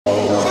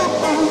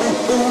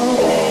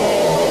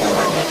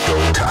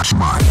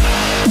smart.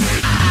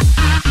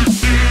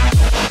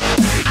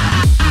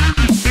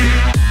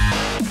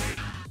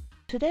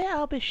 Today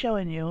I'll be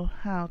showing you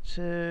how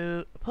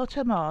to put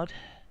a mod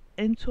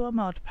into a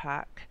mod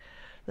pack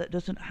that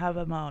doesn't have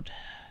a mod.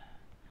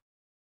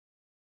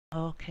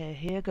 Okay,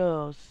 here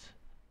goes.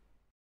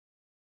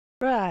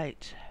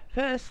 Right,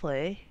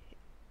 firstly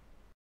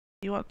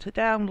you want to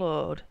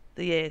download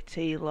the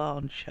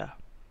ATLauncher.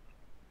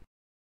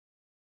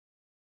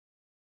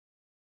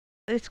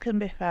 This can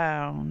be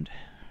found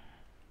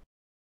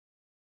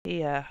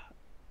here.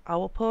 I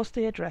will post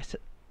the address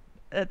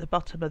at the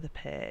bottom of the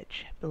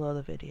page below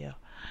the video.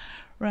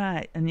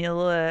 Right, and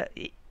you'll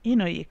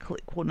you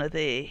click one of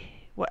the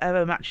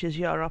whatever matches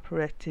your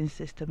operating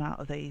system out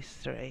of these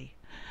three.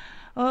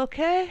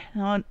 Okay,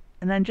 and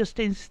then just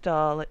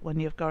install it when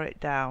you've got it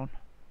down.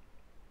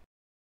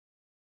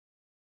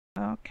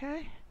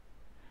 Okay,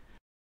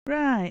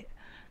 right,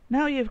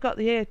 now you've got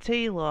the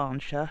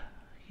ATLauncher,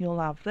 you'll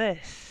have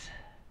this.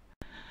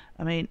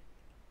 I mean,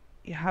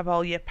 you have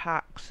all your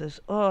packs. There's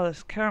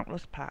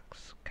countless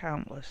packs,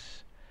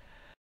 countless.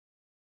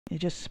 You're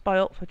just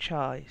spoilt for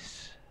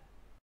choice.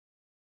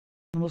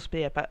 There must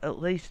be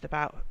at least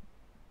about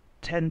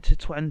 10 to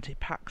 20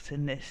 packs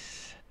in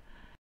this.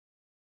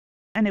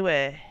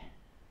 Anyway,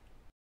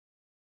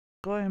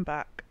 going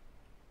back,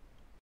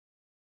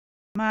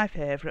 my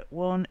favourite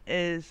one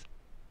is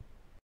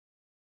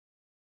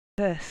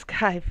the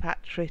Sky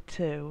Factory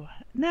 2.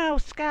 Now,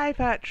 Sky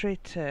Factory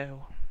 2,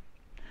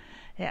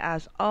 it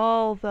has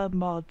all the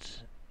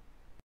mods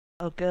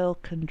a girl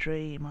can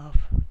dream of.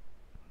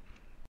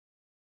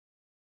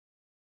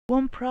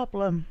 One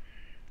problem,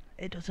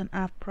 it doesn't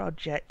have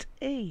Project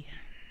E.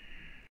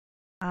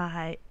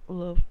 I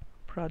love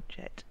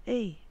Project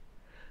E.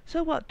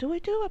 So what do we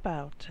do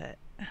about it?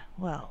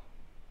 Well,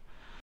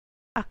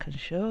 I can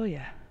show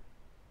you.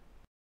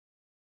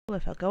 Well,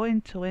 if I go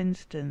into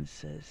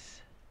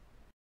instances,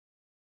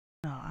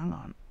 no, hang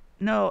on.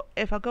 No,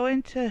 if I go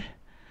into,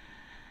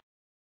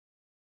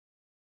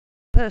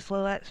 firstly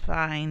let's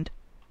find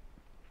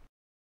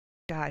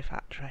Sky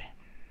Factory.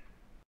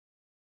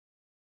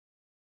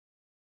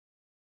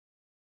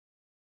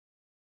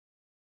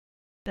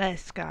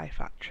 There's Sky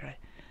Factory.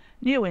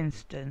 New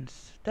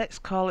instance. Let's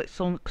call it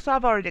something, because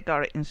I've already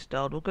got it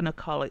installed. We're going to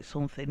call it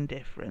something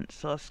different.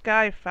 So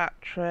Sky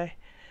Factory.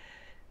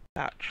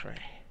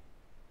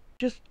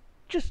 Just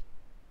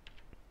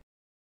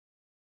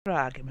for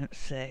argument's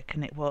sake,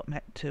 and it won't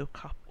make two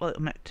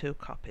it'll make two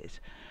copies.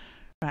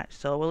 Right,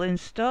 so we'll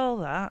install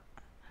that.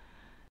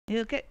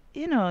 You'll get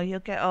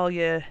all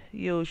your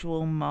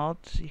usual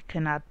mods. You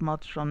can add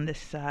mods from this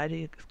side.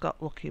 It's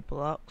got Lucky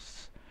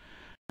Blocks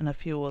and a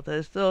few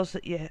others, those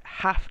that you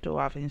have to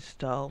have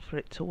installed for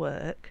it to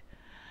work,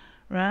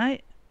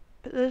 right?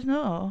 But there's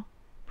no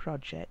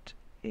Project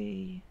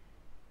E.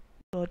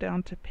 Go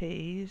down to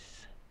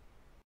P's.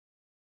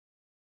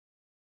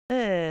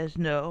 There's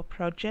no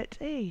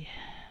Project E.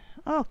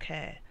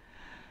 Okay,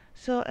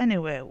 so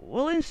anyway,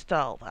 we'll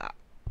install that.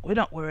 We're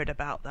not worried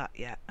about that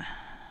yet.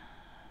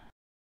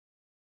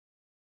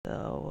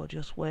 So we'll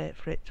just wait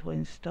for it to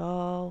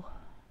install.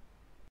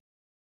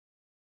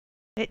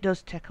 It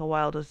does take a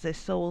while, does this,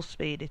 so we'll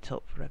speed it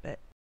up for a bit.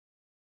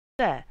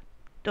 There,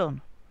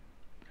 done.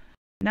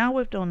 Now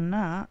we've done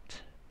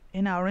that,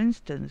 in our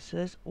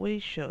instances we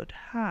should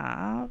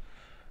have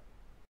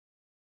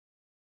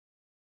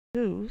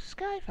 2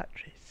 Sky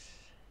Factories.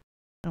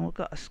 And we've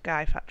got a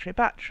Sky Factory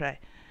battery.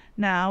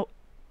 Now,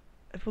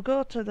 if we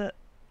go to the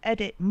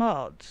Edit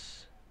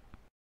Mods,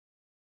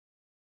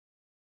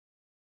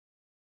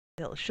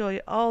 it'll show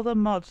you all the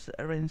mods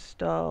that are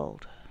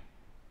installed.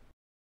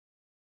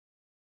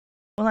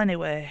 Well,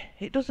 anyway,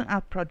 it doesn't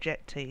have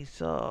Project E,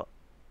 so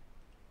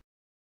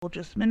we'll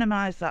just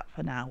minimize that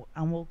for now,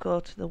 and we'll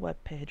go to the web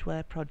page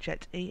where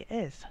Project E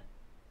is.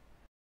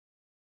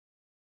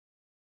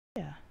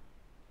 Yeah.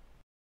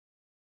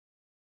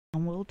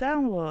 And we'll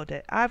download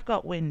it. I've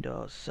got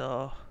Windows,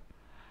 so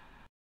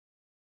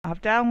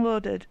I've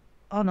downloaded.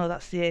 Oh no,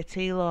 that's the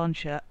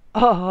ATLauncher.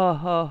 Oh ho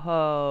ho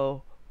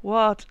ho!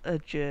 What a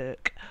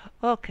jerk.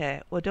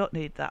 Okay, we don't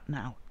need that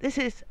now. This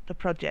is the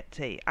Project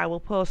E. I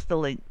will post the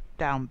link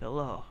down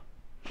below.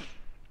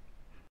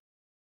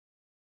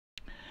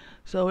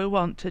 So we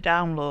want to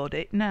download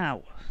it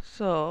now.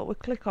 So we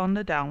click on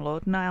the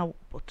Download Now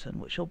button,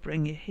 which will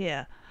bring you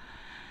here.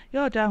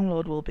 Your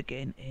download will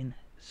begin in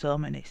so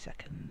many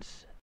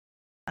seconds.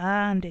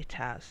 And it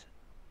has.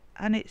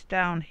 And it's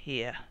down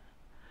here.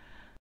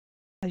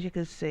 As you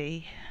can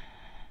see,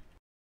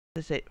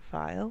 the zip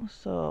file.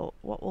 So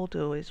what we'll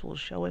do is we'll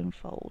show in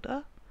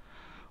folder.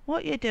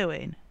 What you're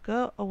doing,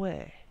 go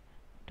away.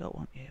 Don't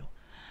want you.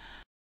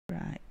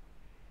 Right.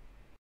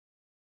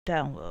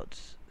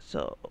 Downloads.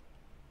 So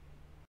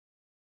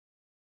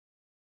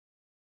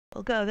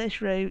we'll go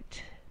this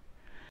route.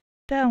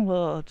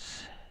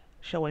 Downloads.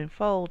 Show in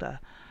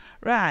folder.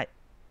 Right.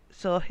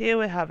 So here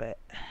we have it.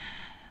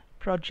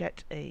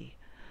 Project E.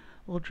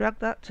 We'll drag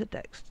that to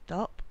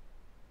desktop.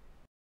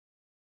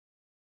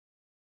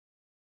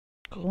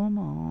 Come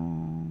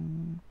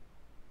on.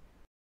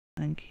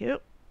 Thank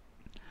you.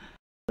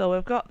 So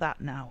we've got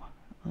that now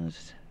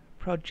as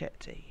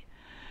Project E.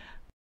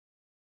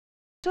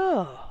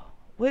 So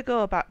we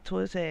go back to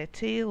his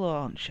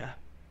ATLauncher.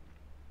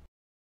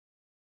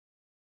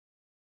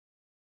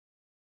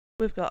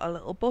 We've got a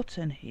little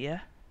button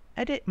here,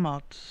 Edit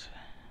Mods.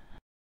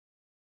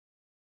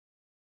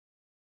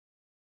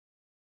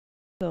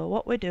 So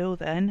what we do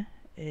then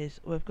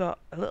is we've got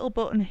a little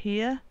button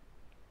here,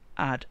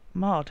 Add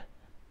Mod.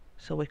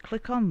 So we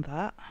click on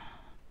that,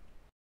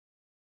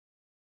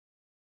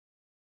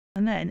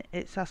 and then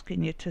it's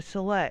asking you to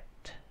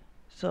select.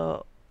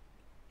 So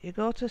you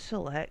go to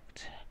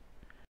select,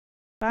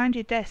 find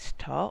your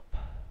desktop,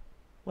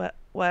 where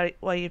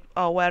you,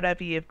 or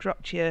wherever you've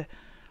dropped your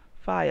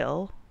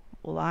file.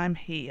 Well, I'm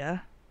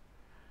here,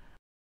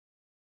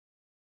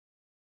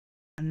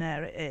 and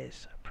there it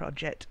is,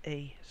 Project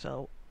E.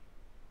 So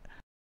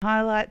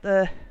highlight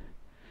the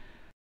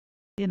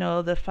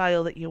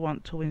file that you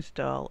want to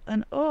install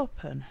and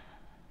open,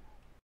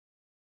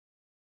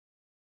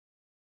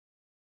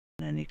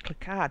 and then you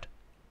click Add,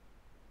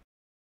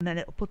 and then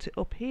it'll put it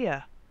up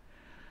here.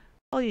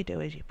 All you do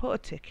is you put a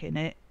tick in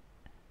it,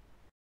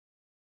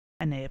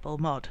 Enable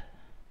Mod.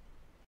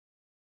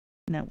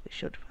 Now we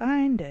should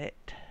find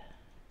it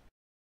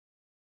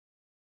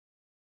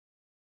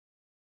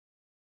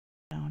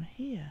down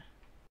here.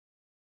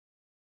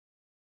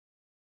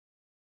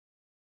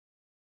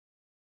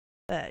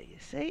 There, you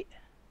see,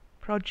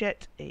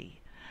 Project E.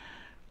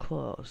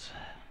 Close.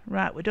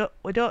 Right, we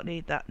don't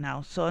need that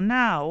now. So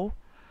now,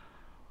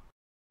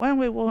 when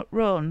we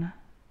run,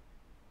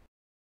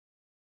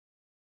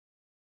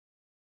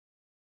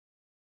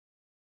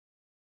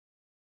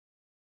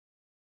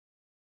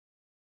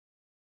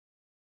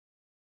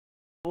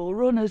 we'll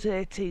run as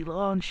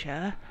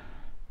ATLauncher.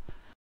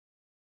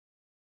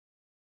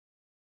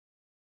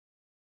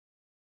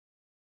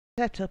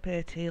 Set up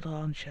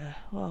ATLauncher,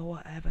 or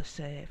whatever,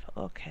 save.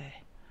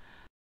 Okay.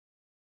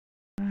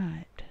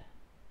 Right.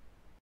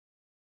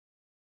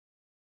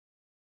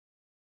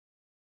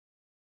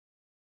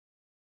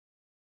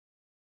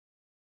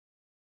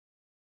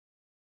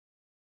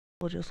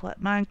 We'll just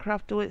let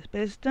Minecraft do its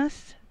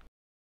business.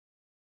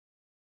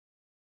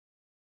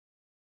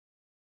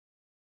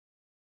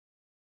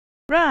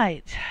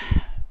 Right.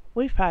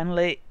 We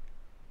finally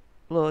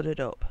loaded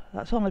up.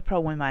 That's the only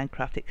problem with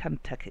Minecraft, it can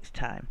take its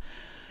time.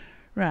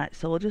 Right,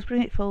 so we'll just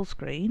bring it full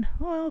screen.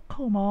 Oh,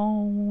 come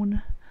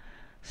on.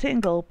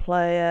 Single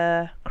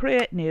player,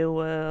 create new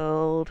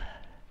world.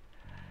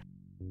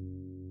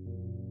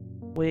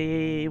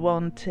 We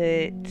want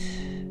it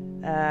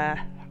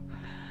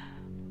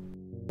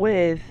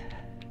with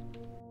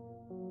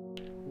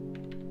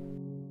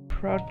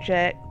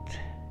Project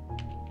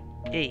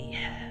E.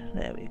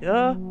 There we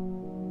go.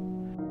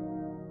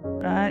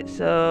 Right,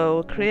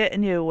 so create a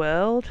new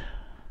world,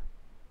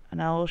 and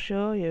I will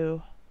show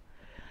you.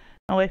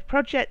 Now, if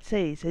Project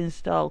E is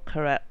installed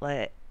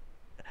correctly,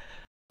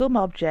 some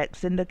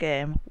objects in the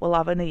game will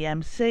have an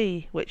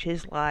EMC, which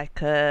is like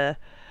a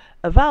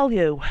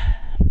value.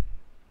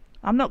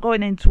 I'm not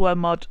going into a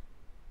mod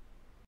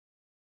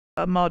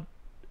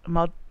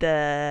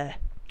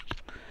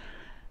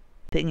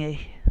thingy.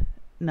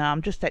 No,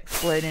 I'm just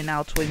explaining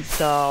how to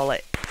install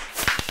it.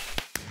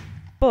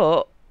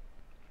 But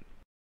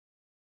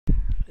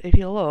if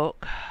you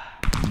look,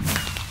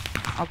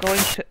 I'll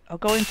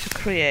go into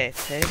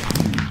creative,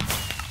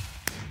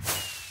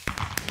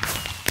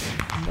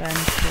 and then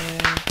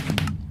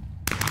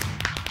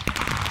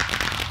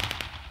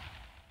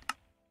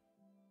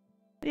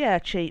yeah,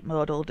 cheat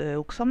mode will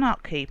do, because I'm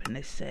not keeping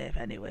this save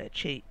anyway.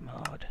 Cheat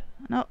mode.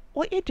 No,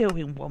 what you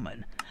doing,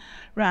 woman?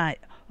 Right,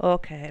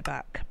 okay,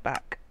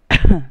 back.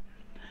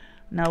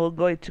 Now we'll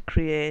go into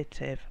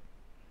creative.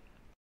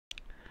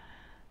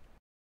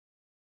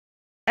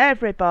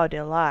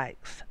 Everybody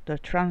likes the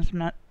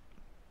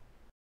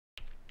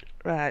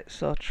right,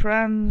 so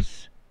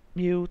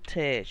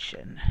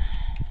transmutation.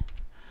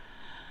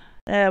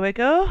 There we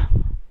go.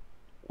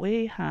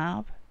 We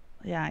have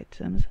the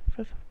items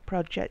for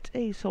Project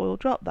E, so we'll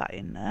drop that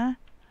in there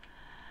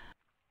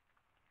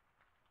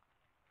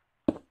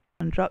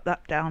and drop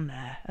that down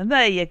there, and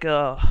there you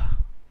go.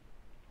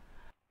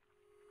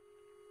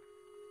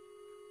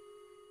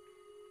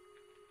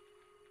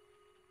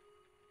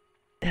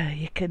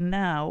 You can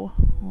now,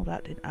 oh,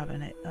 that didn't have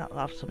in it, that'll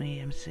have some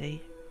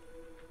EMC.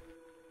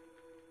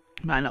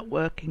 Might not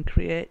work in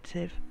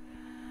creative.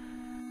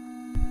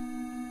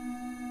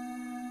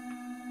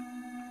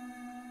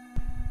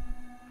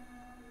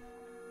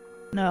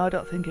 No, I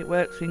don't think it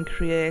works in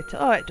creative.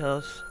 Oh, it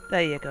does.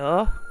 There you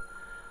go.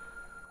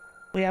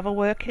 We have a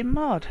working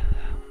mod,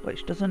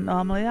 which doesn't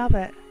normally have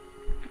it.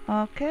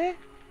 Okay.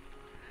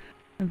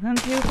 And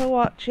thank you for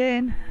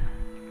watching.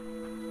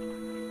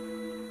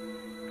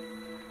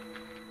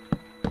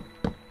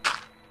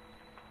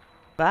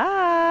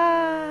 Bye.